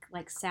pink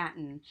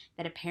satin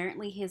that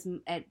apparently his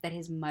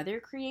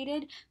mother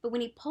created. But when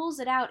he pulls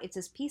it out, it's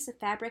this piece of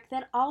fabric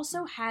that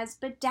also has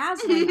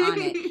bedazzling on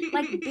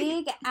it,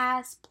 big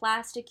ass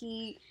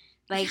plasticky.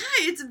 Yeah,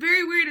 it's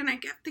very weird, and I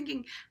kept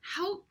thinking,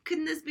 how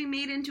can this be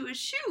made into a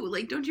shoe?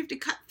 Don't you have to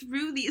cut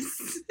through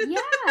these?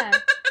 Yeah.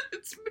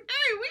 It's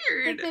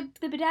very weird.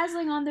 The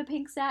bedazzling on the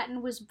pink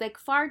satin was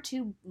far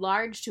too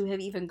large to have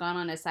even gone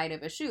on a side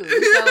of a shoe.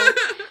 So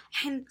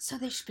And so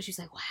but she's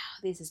like, wow,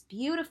 this is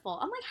beautiful.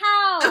 I'm like,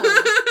 how?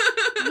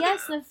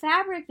 Yes, the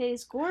fabric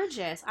is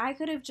gorgeous. I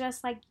could have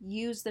just, like,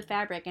 used the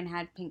fabric and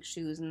had pink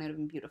shoes and they would have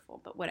been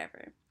beautiful, but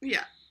whatever.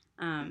 Yeah.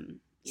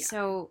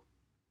 So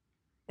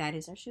that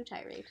is our shoe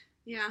tirade.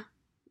 Yeah.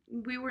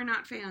 We were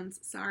not fans.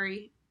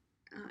 Sorry,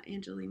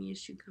 Angelini's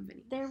Shoe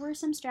Company. There were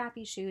some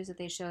strappy shoes that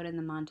they showed in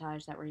the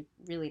montage that were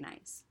really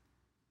nice.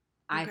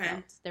 I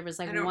felt. There was,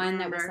 like, one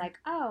that was like,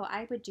 oh,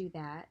 I would do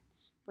that.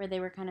 Where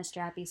they were kind of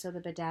strappy, so the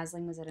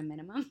bedazzling was at a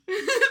minimum.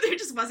 There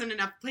just wasn't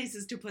enough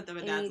places to put the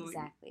bedazzling.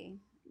 Exactly.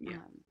 Yeah.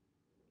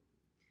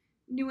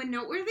 New and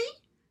noteworthy?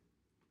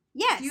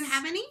 Yes. Do you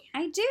have any?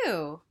 I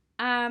do.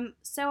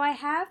 So I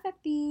have that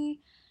the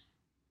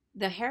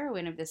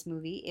heroine of this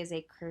movie is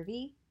a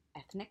curvy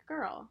ethnic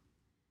girl,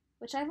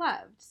 which I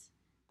loved.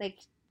 Like,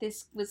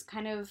 this was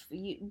kind of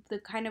the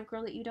kind of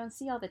girl that you don't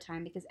see all the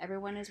time because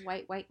everyone is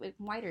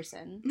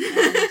whiterson.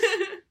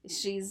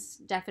 She's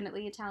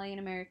definitely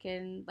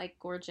Italian-American, like,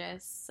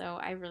 gorgeous. So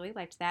I really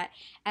liked that.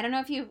 I don't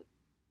know if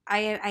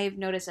I've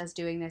noticed us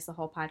doing this the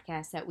whole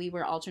podcast that we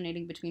were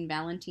alternating between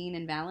Valentine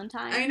and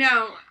Valentine. I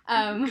know.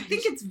 I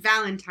think it's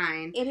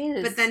Valentine. It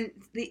is. But then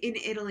in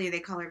Italy they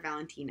call her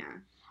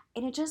Valentina.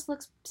 And it just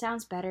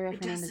sounds better if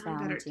her name is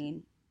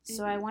Valentine.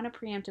 So I want to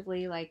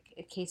preemptively, like,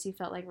 in case you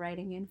felt like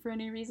writing in for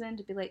any reason,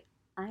 to be like,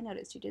 I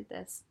noticed you did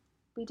this.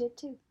 We did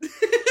too.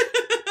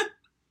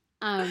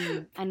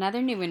 Another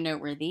new and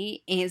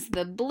noteworthy is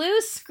the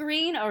blue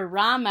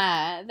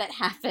screen-orama that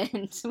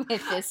happened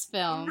with this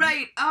film.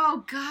 Right.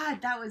 Oh, God.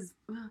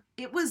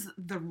 It was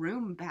The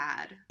Room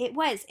bad. It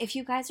was. If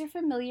you guys are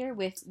familiar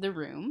with The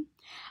Room,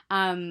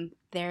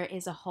 there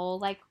is a whole,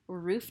 like,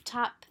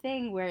 rooftop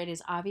thing where it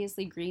is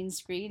obviously green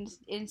screened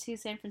into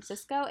San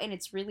Francisco, and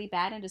it's really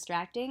bad and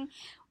distracting.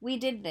 We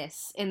did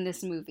this in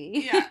this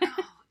movie. Yeah.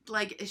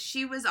 Like,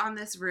 she was on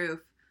this roof,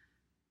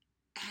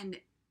 and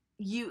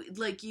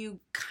you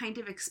kind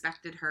of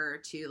expected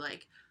her to,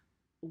 like,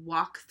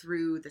 walk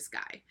through the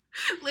sky.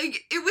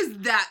 Like, it was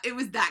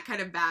that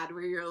kind of bad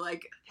where you're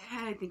like,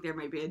 I think there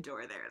might be a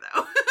door there,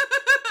 though.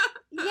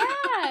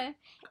 Yeah.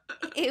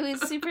 It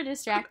was super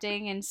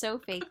distracting and so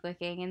fake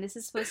looking, and this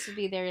is supposed to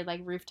be their,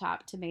 like,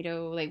 rooftop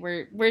tomato, like,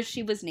 where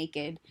she was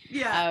naked.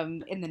 Yeah.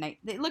 In the night.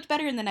 It looked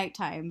better in the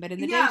nighttime, but in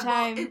the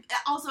daytime. Well,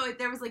 also,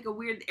 there was, like, a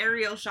weird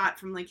aerial shot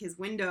from, like, his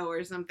window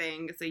or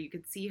something, so you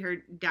could see her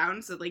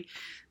down, so, like,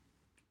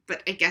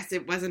 but I guess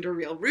it wasn't a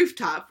real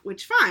rooftop,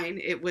 which, fine,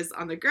 it was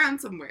on the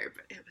ground somewhere,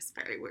 but it was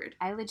very weird.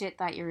 I legit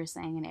thought you were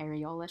saying an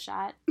areola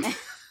shot. Which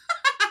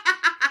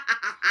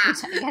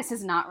I guess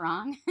is not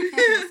wrong in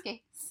this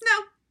case.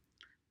 No.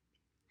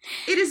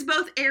 It is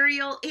both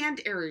aerial and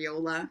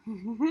areola.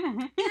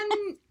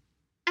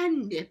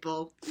 and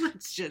nipple.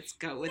 Let's just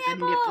go with a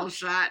nipple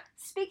shot.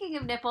 Speaking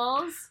of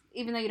nipples,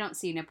 even though you don't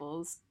see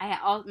nipples,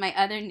 my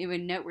other new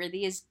and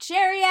noteworthy is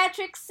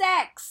geriatric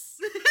sex.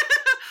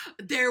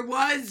 There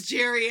was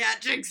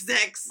geriatric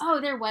sex.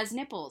 Oh, there was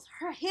nipples.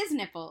 His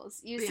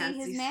nipples. You see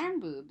his man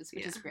boobs,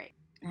 which is great.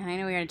 And I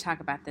know we already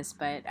talked about this,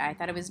 but I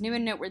thought it was new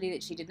and noteworthy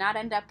that she did not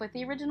end up with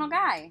the original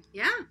guy.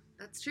 Yeah,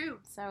 that's true.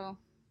 So,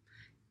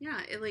 yeah,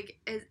 it, like,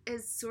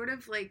 is sort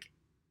of, like,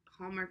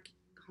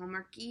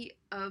 hallmarky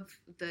of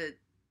the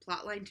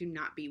plotline to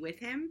not be with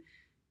him.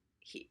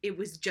 It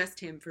was just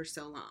him for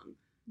so long.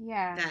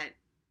 Yeah.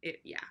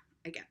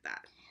 I get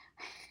that.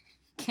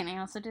 Can I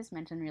also just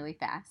mention really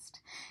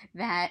fast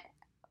that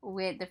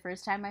with the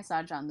first time I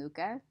saw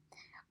Gianluca,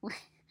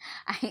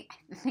 I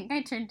think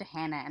I turned to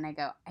Hannah and I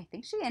go, I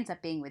think she ends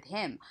up being with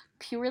him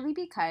purely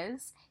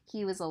because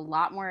he was a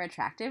lot more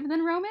attractive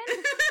than Roman.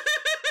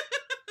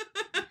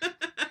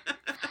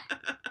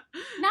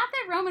 Not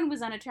that Roman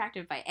was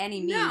unattractive by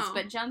any means,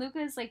 but Gianluca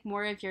is, like,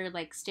 more of your,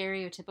 like,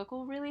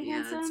 stereotypical really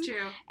handsome. Yeah, that's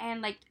true.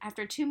 And, like,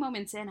 after 2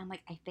 moments in, I'm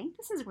like, I think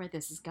this is where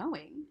this is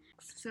going.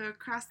 So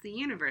across the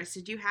universe,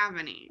 did you have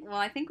any? Well,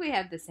 I think we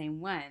have the same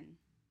one.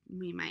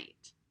 We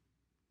might.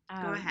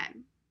 Go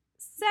ahead.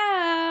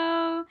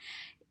 So,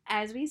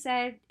 as we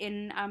said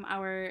in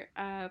our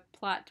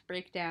plot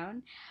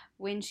breakdown,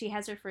 when she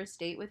has her first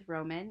date with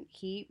Roman,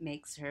 he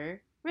makes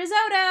her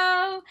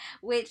risotto,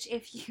 which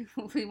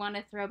we want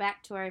to throw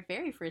back to our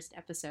very first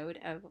episode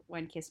of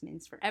One Kiss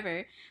Means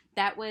Forever,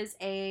 that was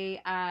a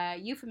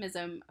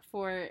euphemism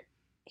for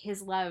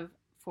his love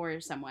for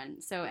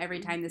someone. So every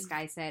time this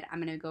guy said,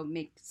 I'm going to go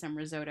make some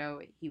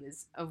risotto, he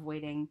was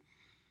avoiding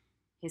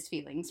his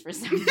feelings for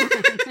someone.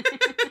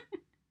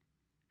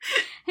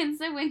 And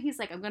so when he's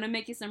like, I'm going to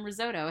make you some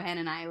risotto,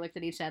 Hannah and I looked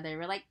at each other.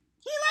 We're like,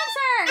 he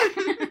loves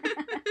her!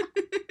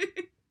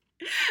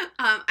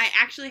 I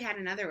actually had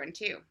another one,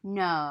 too.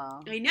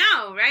 No. I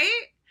know,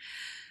 right?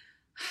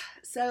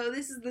 So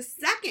this is the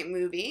second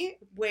movie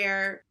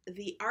where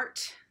the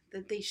art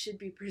that they should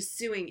be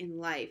pursuing in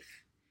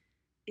life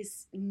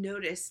is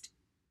noticed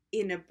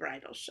in a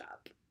bridal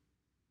shop.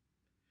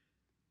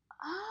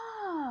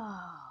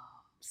 Oh.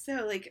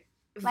 So, like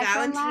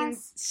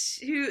Valentine's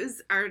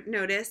shoes are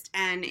noticed,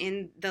 and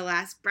in The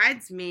Last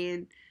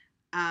Bridesmaid,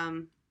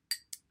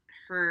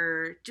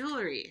 her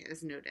jewelry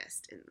is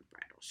noticed in the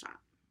bridal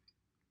shop.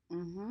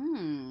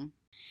 Mm-hmm.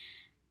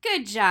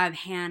 Good job,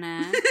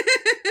 Hannah.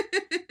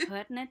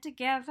 Putting it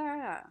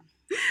together.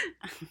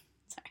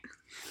 Sorry.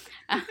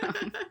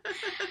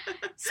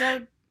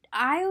 So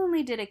I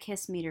only did a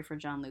kiss meter for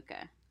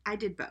Gianluca. I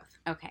did both.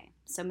 Okay,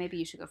 so maybe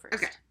you should go first.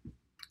 Okay.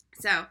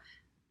 So,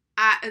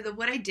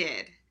 what I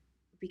did,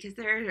 because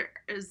there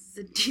is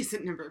a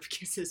decent number of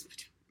kisses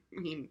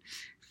between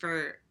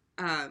for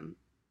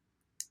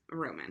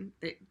Roman.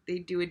 They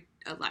do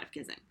a lot of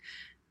kissing.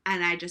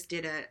 And I just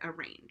did a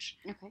range.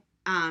 Okay.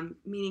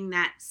 Meaning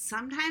that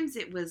sometimes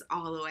it was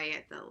all the way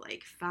at the,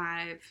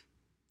 5,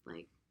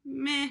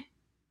 meh.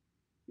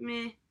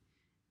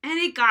 And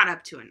it got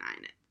up to a 9.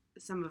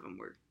 Some of them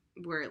were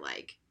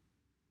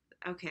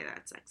okay,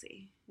 that's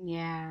sexy.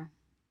 Yeah.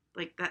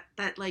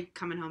 That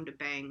coming home to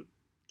bang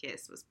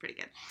kiss was pretty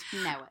good.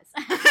 That was.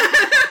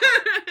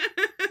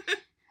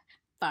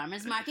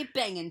 Farmer's market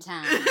banging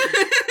time.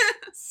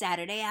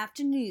 Saturday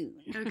afternoon.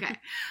 Okay.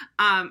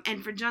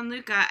 And for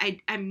Gianluca,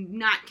 I'm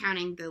not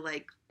counting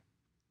the,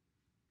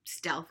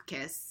 stealth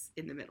kiss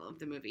in the middle of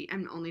the movie.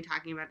 I'm only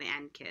talking about the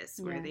end kiss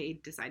where they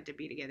decide to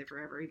be together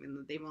forever even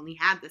though they've only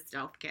had the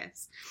stealth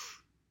kiss.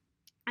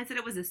 I said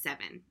it was a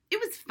 7. It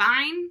was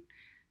fine.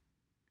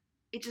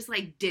 It just,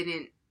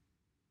 didn't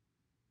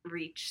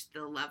reach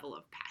the level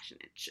of passion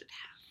it should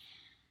have.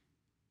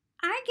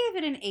 I gave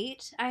it an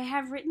 8. I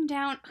have written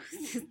down...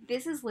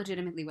 This is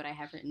legitimately what I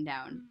have written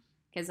down.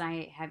 Because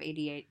I have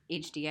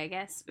ADHD, I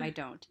guess. I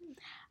don't.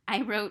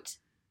 I wrote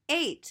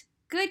 8.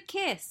 Good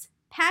kiss.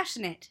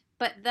 Passionate.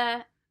 But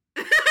the...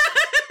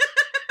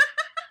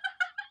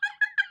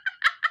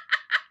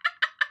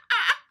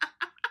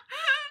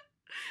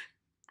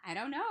 I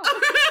don't know.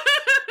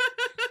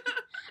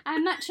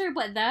 I'm not sure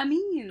what that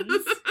means.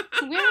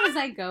 Where was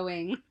I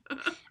going?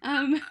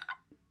 Yeah.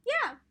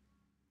 Yeah.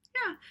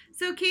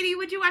 So, Katie,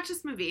 would you watch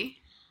this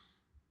movie?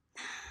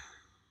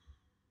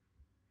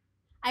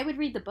 I would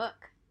read the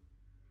book.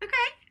 Okay.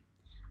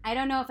 I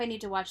don't know if I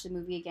need to watch the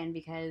movie again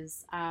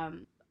because,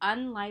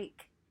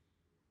 unlike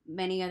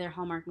many other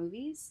Hallmark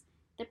movies,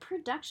 the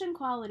production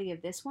quality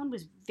of this one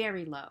was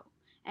very low.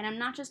 And I'm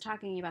not just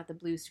talking about the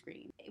blue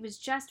screen. It was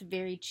just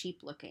very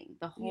cheap looking,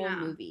 the whole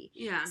movie.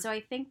 Yeah. So I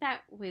think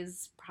that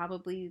was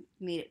probably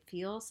made it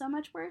feel so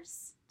much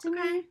worse to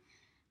me.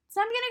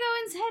 So I'm going to go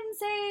ahead and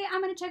say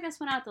I'm going to check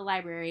this one out at the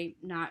library,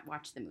 not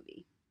watch the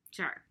movie.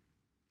 Sure.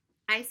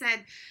 I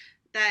said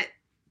that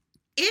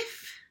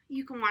if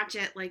you can watch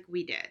it like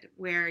we did,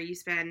 where you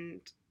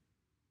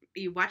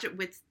watch it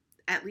with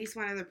at least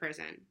one other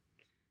person,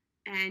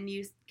 and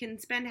you can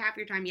spend half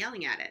your time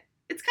yelling at it,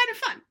 it's kind of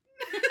fun.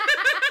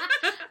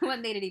 What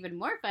made it even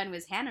more fun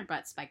was Hannah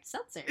brought spiked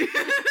seltzer.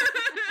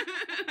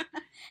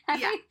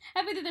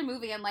 Halfway through the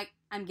movie, I'm like,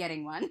 I'm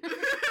getting one.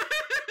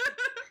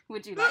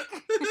 Would you like?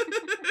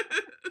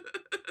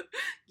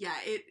 Yeah,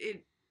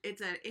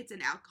 it's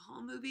an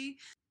alcohol movie.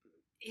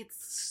 It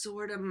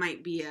sort of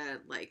might be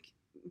a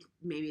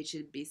maybe it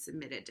should be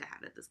submitted to how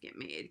did this get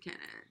made kind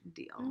of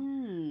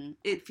deal.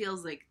 It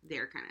feels like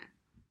they're kind of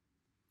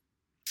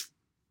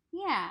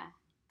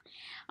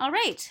All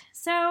right,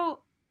 so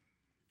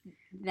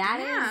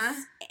that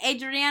is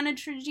Adriana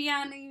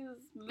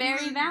Trigiani's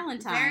Very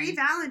Valentine. Very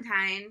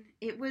Valentine.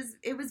 It was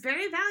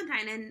Very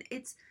Valentine, and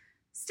it's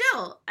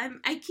still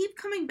I keep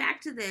coming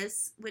back to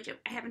this, which I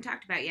haven't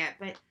talked about yet,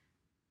 but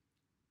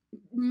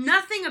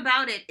nothing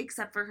about it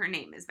except for her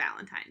name is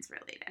Valentine's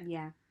related.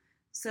 Yeah.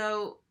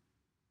 So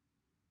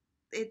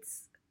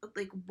it's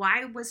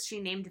why was she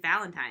named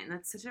Valentine?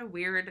 That's such a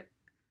weird,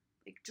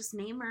 just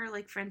name her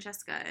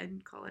Francesca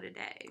and call it a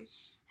day.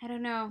 I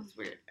don't know. It's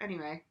weird.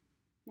 Anyway.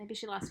 Maybe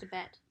she lost a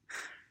bet.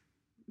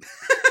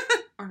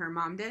 Or her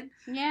mom did.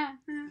 Yeah.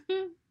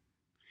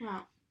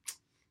 Well,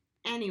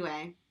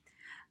 anyway.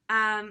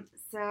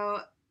 So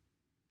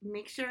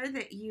make sure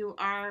that you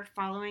are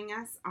following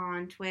us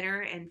on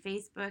Twitter and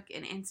Facebook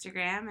and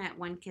Instagram at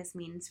One Kiss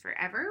Means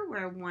Forever,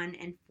 where 1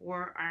 and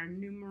 4 are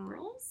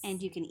numerals.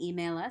 And you can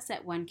email us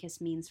at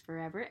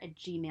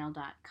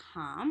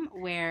onekissmeansforever@gmail.com,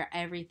 where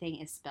everything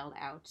is spelled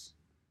out.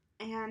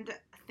 And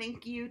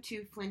thank you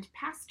to Flint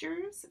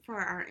Pastors for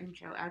our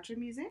intro-outro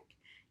music.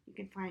 You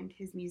can find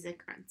his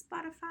music on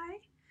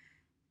Spotify.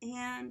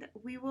 And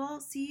we will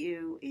see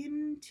you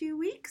in 2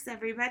 weeks,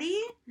 everybody.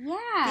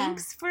 Yeah.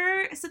 Thanks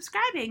for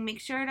subscribing. Make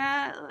sure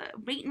to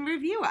rate and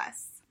review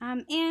us.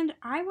 And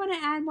I want to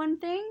add one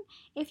thing.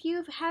 If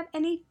you have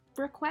any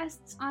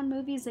requests on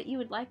movies that you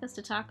would like us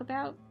to talk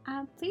about,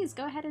 please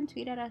go ahead and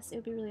tweet at us. It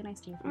would be really nice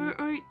to hear from you.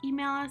 Or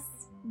email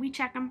us. We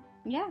check them.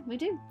 Yeah, we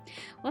do.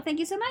 Well, thank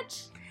you so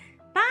much.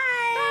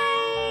 Bye.